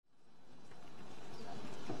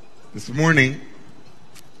This morning,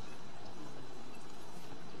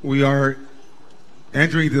 we are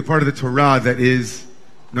entering the part of the Torah that is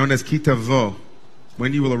known as Ki Tavo,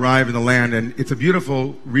 when you will arrive in the land. And it's a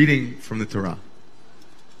beautiful reading from the Torah.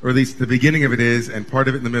 Or at least the beginning of it is, and part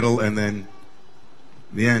of it in the middle, and then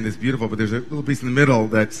the end is beautiful. But there's a little piece in the middle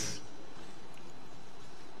that's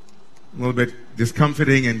a little bit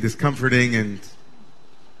discomforting,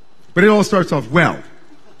 but it all starts off well.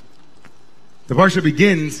 The Parsha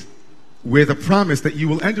begins with a promise that you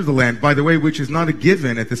will enter the land, by the way, which is not a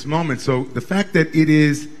given at this moment. So the fact that it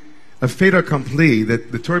is a fait accompli,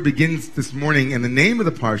 that the Torah begins this morning, and the name of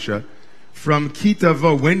the Parsha, from Ki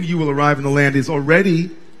Tavo, when you will arrive in the land, is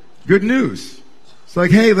already good news. It's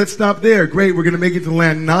like, hey, let's stop there. Great, we're going to make it to the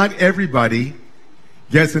land. Not everybody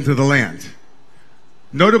gets into the land.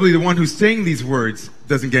 Notably, the one who's saying these words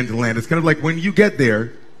doesn't get into the land. It's kind of like, when you get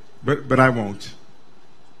there, but I won't.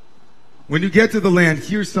 When you get to the land,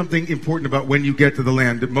 here's something important about when you get to the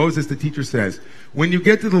land. That Moses, the teacher, says, when you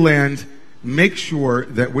get to the land, make sure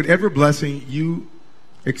that whatever blessing you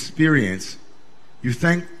experience, you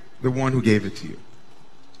thank the one who gave it to you.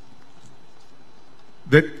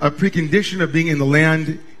 That a precondition of being in the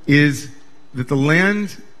land is that the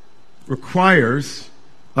land requires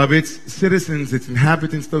of its citizens, its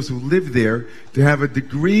inhabitants, those who live there, to have a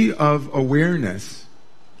degree of awareness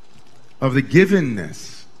of the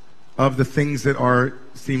givenness of the things that are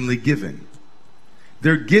seemingly given.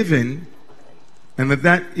 They're given, and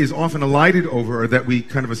that is often elided over, or that we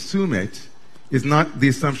kind of assume it, is not the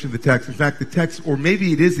assumption of the text. In fact, the text, or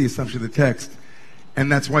maybe it is the assumption of the text,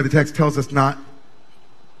 and that's why the text tells us not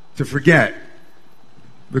to forget,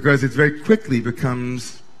 because it very quickly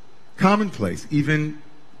becomes commonplace. Even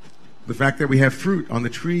the fact that we have fruit on the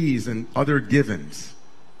trees and other givens.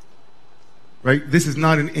 Right? This is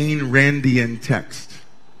not an Ayn Randian text.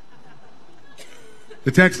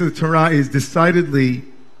 The text of the Torah is decidedly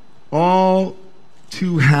all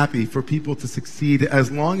too happy for people to succeed, as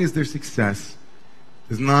long as their success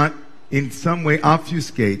does not in some way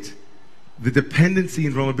obfuscate the dependency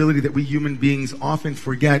and vulnerability that we human beings often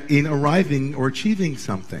forget in arriving or achieving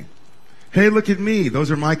something. Hey, look at me. Those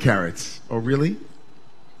are my carrots. Oh, really?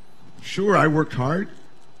 Sure, I worked hard.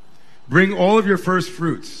 Bring all of your first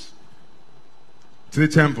fruits to the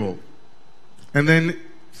temple, and then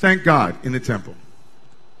thank God in the temple.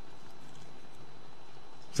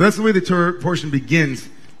 So that's the way the Torah portion begins.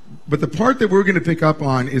 But the part that we're going to pick up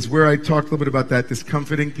on is where I talked a little bit about that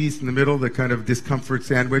discomforting piece in the middle, the kind of discomfort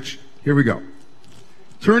sandwich. Here we go.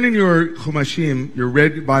 Turn in your Chumashim, your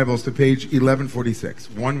red Bibles, to page 1146.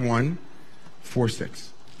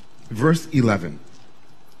 1146. Verse 11.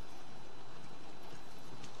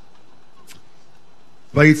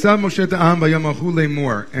 Vayitzav Moshe ta'am vayamahu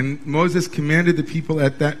lemor. And Moses commanded the people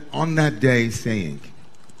on that day, saying,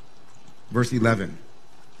 verse 11.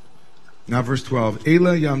 Now verse 12.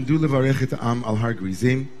 Ela yamdu levarech et ha'am al har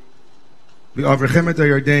Gerizim, ve'avrechem et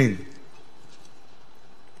ha'Yarden.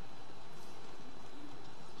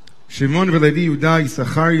 Shimon ve'Levi, Yehuda,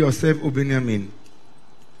 Yisachar, Yosef, u'Binyamin.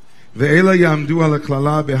 Ve'ela yamdu al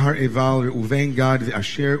ha'klala behar Eval, Reuven, Gad,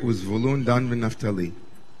 ve'Asher, u'Zvulun, Dan, ve'Naftali.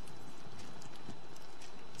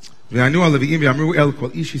 Ve'anu al Levi'im, ve'amru el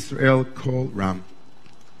kol ish Yisrael kol ram.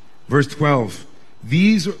 Verse 12.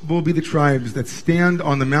 These will be the tribes that stand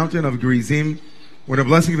on the mountain of Gerizim when a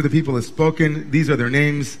blessing for the people is spoken. These are their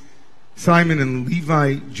names: Simon and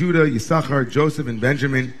Levi, Judah, Yisachar, Joseph, and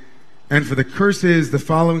Benjamin. And for the curses, the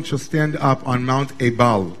following shall stand up on Mount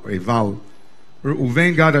Ebal, or Eval.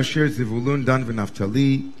 Reuven, Gad, Asher, Zevulun, Dan,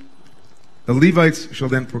 ve'Naftali. The Levites shall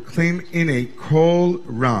then proclaim in a kol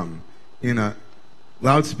ram, in a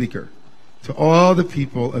loudspeaker, to all the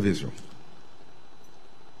people of Israel.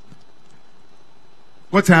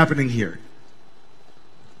 What's happening here?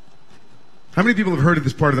 How many people have heard of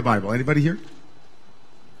this part of the Bible? Anybody here?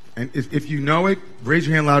 And if you know it, raise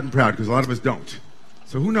your hand loud and proud, because a lot of us don't.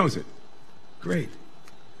 So who knows it? Great.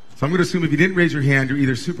 So I'm going to assume if you didn't raise your hand, you're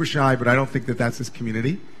either super shy, but I don't think that that's this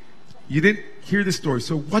community. You didn't hear the story.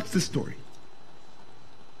 So what's the story?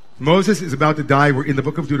 Moses is about to die. We're in the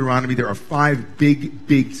book of Deuteronomy. There are 5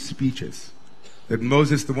 big speeches that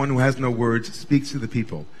Moses, the one who has no words, speaks to the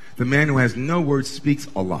people. The man who has no words speaks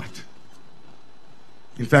a lot.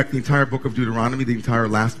 In fact, the entire book of Deuteronomy, the entire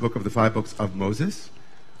last book of the 5 books of Moses,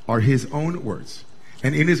 are his own words.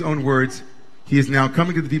 And in his own words, he is now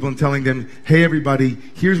coming to the people and telling them, hey, everybody,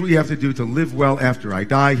 here's what you have to do to live well after I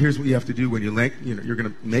die. Here's what you have to do when you're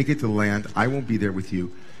going to make it to the land. I won't be there with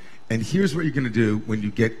you. And here's what you're going to do when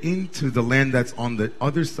you get into the land that's on the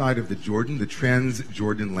other side of the Jordan, the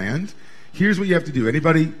Trans-Jordan land. Here's what you have to do.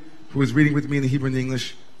 Anybody who was reading with me in the Hebrew and the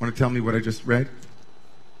English want to tell me what I just read?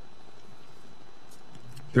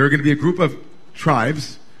 There are going to be a group of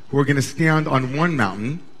tribes who are going to stand on one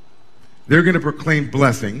mountain. They're going to proclaim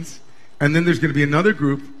blessings. And then there's going to be another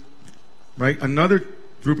group, right? Another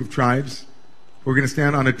group of tribes who are going to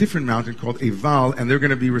stand on a different mountain called Eval, and they're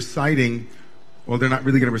going to be reciting, well, they're not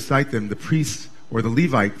really going to recite them. The priests or the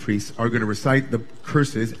Levite priests are going to recite the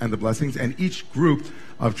curses and the blessings, and each group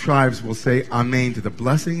of tribes will say Amen to the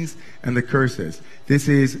blessings and the curses. This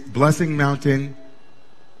is Blessing Mountain.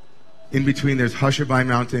 In between, there's Hushabai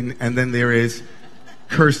Mountain, and then there is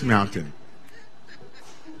Curse Mountain.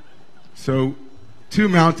 So, 2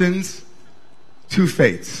 mountains, 2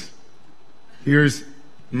 fates. Here's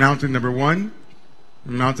mountain number 1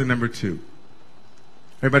 and mountain number 2.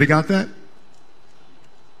 Everybody got that?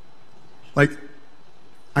 Like,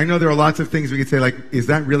 I know there are lots of things we could say, like, is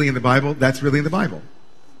that really in the Bible? That's really in the Bible.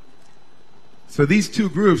 So these 2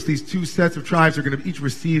 groups, these 2 sets of tribes are going to each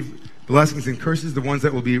receive blessings and curses, the ones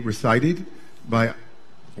that will be recited by,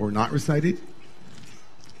 or not recited.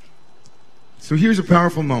 So here's a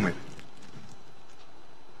powerful moment.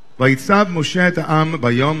 Vayitzav Moshe et ha'am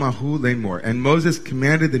bayom hahu lemor. And Moses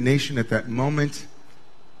commanded the nation at that moment.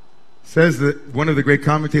 Says that one of the great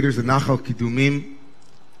commentators of Nachal Kidumim,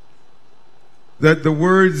 that the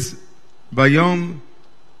words et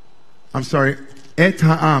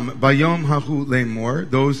ha'am bayom hahu lemor,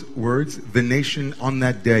 those words, the nation on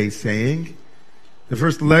that day, saying, the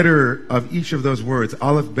first letter of each of those words,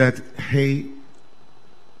 Aleph Hey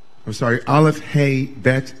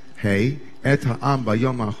Bet Hey, et ha'am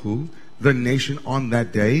bayom hahu, the nation on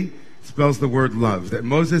that day, spells the word love. That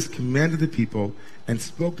Moses commanded the people and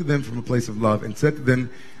spoke to them from a place of love and said to them,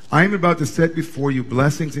 I am about to set before you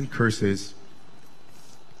blessings and curses.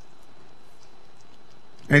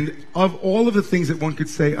 And of all of the things that one could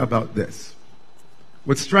say about this,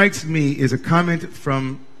 what strikes me is a comment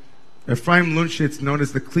from Ephraim Lunchitz, known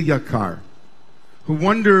as the Kli Yakar, who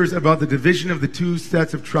wonders about the division of the 2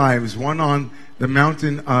 sets of tribes, one on the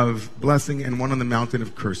mountain of blessing and one on the mountain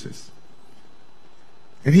of curses.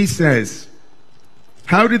 And he says,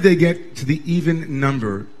 how did they get to the even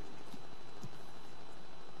number?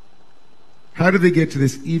 How did they get to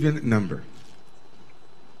this even number?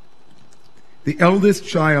 The eldest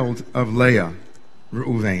child of Leah,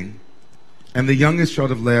 Reuven, and the youngest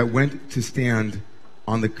child of Leah went to stand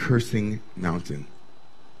on the cursing mountain.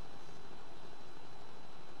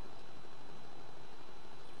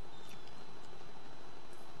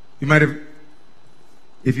 You might have,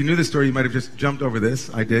 if you knew the story, you might have just jumped over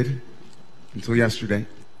this. I did, until yesterday.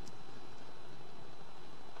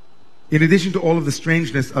 In addition to all of the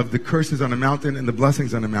strangeness of the curses on a mountain and the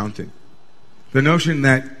blessings on a mountain, the notion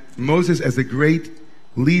that Moses, as a great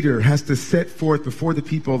leader, has to set forth before the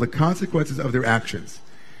people the consequences of their actions.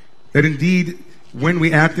 That indeed, when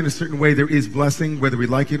we act in a certain way, there is blessing, whether we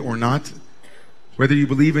like it or not. Whether you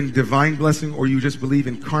believe in divine blessing or you just believe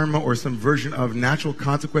in karma or some version of natural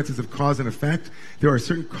consequences of cause and effect, there are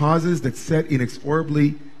certain causes that set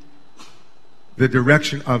inexorably the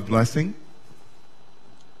direction of blessing.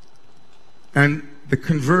 And the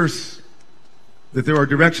converse, that there are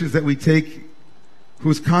directions that we take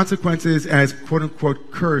whose consequences as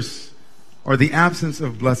quote-unquote curse are the absence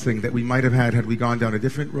of blessing that we might have had we gone down a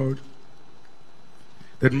different road.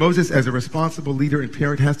 That Moses, as a responsible leader and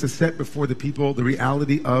parent, has to set before the people the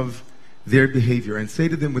reality of their behavior and say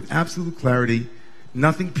to them with absolute clarity,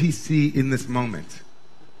 nothing PC in this moment.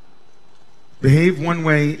 Behave one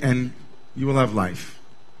way and you will have life.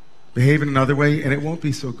 Behave in another way and it won't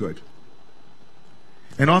be so good.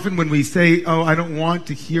 And often when we say, oh, I don't want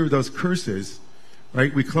to hear those curses,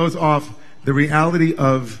 right, we close off the reality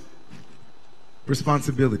of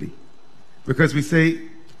responsibility. Because we say,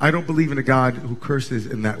 I don't believe in a God who curses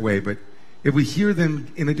in that way, but if we hear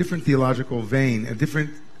them in a different theological vein, a different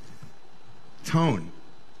tone,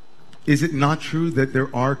 is it not true that there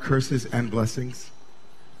are curses and blessings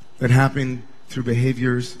that happen through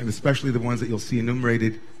behaviors, and especially the ones that you'll see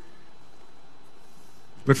enumerated?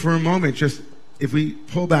 But for a moment, just if we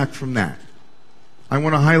pull back from that, I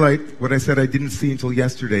want to highlight what I said I didn't see until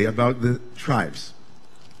yesterday about the tribes.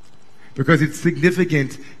 Because it's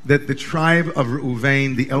significant that the tribe of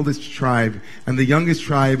Reuven, the eldest tribe, and the youngest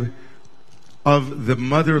tribe of the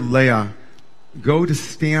mother Leah go to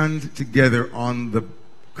stand together on the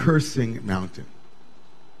cursing mountain.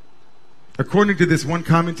 According to this one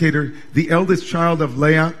commentator, the eldest child of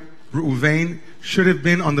Leah, Reuven, should have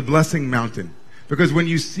been on the blessing mountain. Because when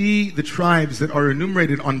you see the tribes that are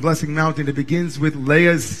enumerated on Blessing Mountain, it begins with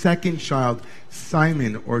Leah's second child,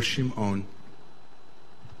 Simon or Shimon.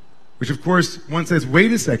 Which, of course, one says,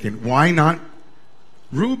 wait a second, why not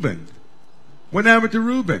Reuben? What happened to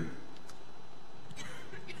Reuben?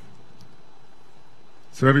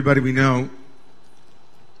 So everybody, we know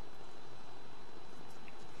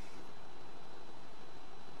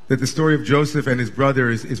that the story of Joseph and his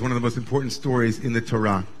brothers is one of the most important stories in the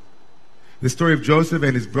Torah. The story of Joseph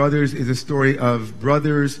and his brothers is a story of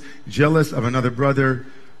brothers jealous of another brother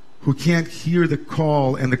who can't hear the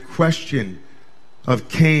call and the question of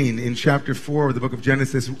Cain in chapter 4 of the book of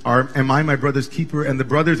Genesis. Am I my brother's keeper? And the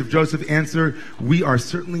brothers of Joseph answer, we are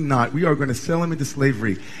certainly not. We are going to sell him into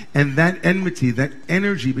slavery. And that enmity, that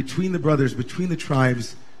energy between the brothers, between the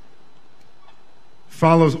tribes,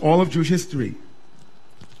 follows all of Jewish history.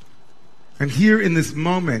 And here in this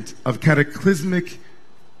moment of cataclysmic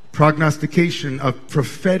prognostication, of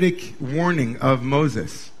prophetic warning of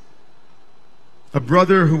Moses, a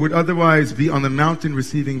brother who would otherwise be on the mountain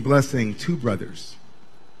receiving blessing, two brothers,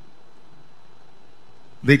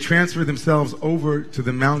 they transfer themselves over to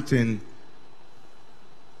the mountain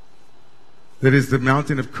that is the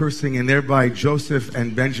mountain of cursing, and thereby Joseph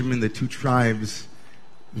and Benjamin, the two tribes,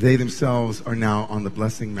 they themselves are now on the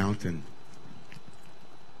blessing mountain.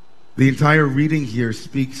 The entire reading here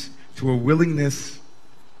speaks to a willingness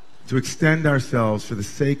to extend ourselves for the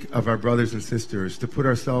sake of our brothers and sisters, to put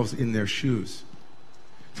ourselves in their shoes,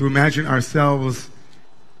 to imagine ourselves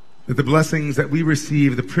that the blessings that we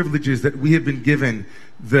receive, the privileges that we have been given,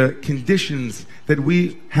 the conditions that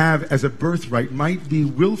we have as a birthright might be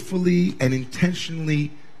willfully and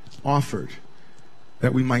intentionally offered,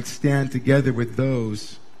 that we might stand together with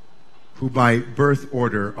those who by birth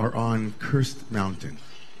order are on cursed mountain.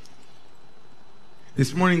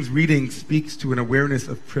 This morning's reading speaks to an awareness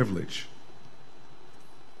of privilege.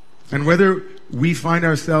 And whether we find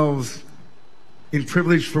ourselves in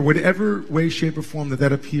privilege for whatever way, shape, or form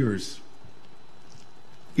that appears,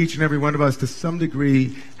 each and every one of us to some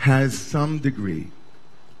degree has some degree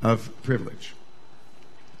of privilege.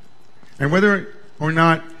 And whether or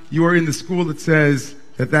not you are in the school that says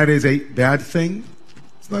that that is a bad thing,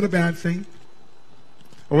 it's not a bad thing.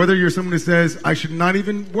 Or whether you're someone who says, I should not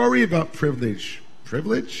even worry about privilege.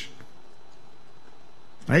 Privilege?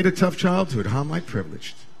 I had a tough childhood. How am I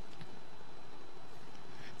privileged?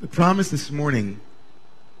 The promise this morning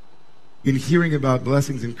in hearing about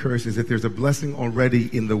blessings and curses is that there's a blessing already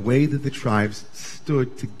in the way that the tribes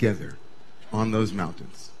stood together on those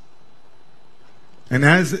mountains. And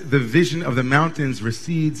as the vision of the mountains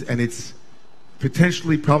recedes and its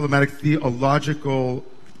potentially problematic theological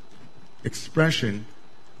expression,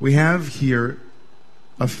 we have here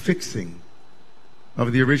a fixing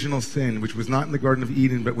of the original sin, which was not in the Garden of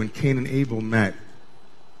Eden, but when Cain and Abel met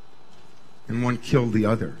and one killed the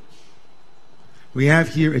other. We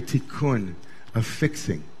have here a tikkun, a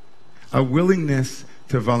fixing, a willingness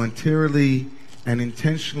to voluntarily and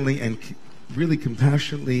intentionally and really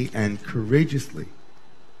compassionately and courageously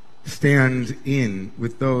stand in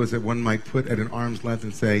with those that one might put at an arm's length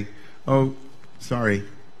and say, oh, sorry.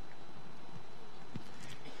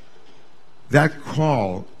 That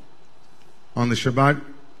call on the Shabbat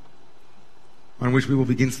on which we will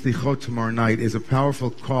begin Slichot tomorrow night is a powerful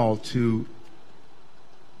call to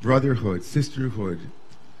brotherhood, sisterhood,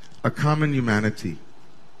 a common humanity.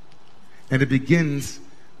 And it begins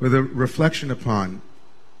with a reflection upon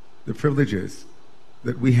the privileges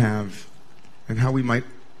that we have and how we might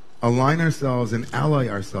align ourselves and ally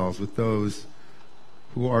ourselves with those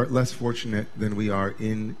who are less fortunate than we are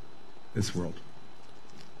in this world.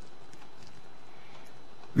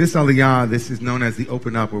 This Aliyah, this is known as the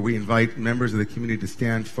Open Up, where we invite members of the community to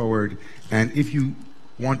stand forward. And if you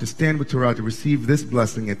want to stand with Torah to receive this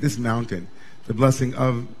blessing at this mountain, the blessing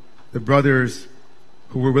of the brothers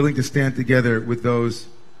who were willing to stand together with those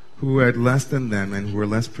who had less than them and who were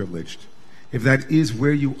less privileged, if that is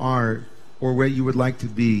where you are or where you would like to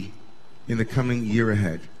be in the coming year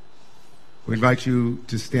ahead, we invite you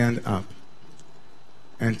to stand up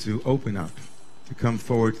and to open up, to come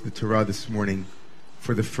forward to the Torah this morning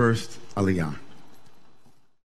for the first Aliyah.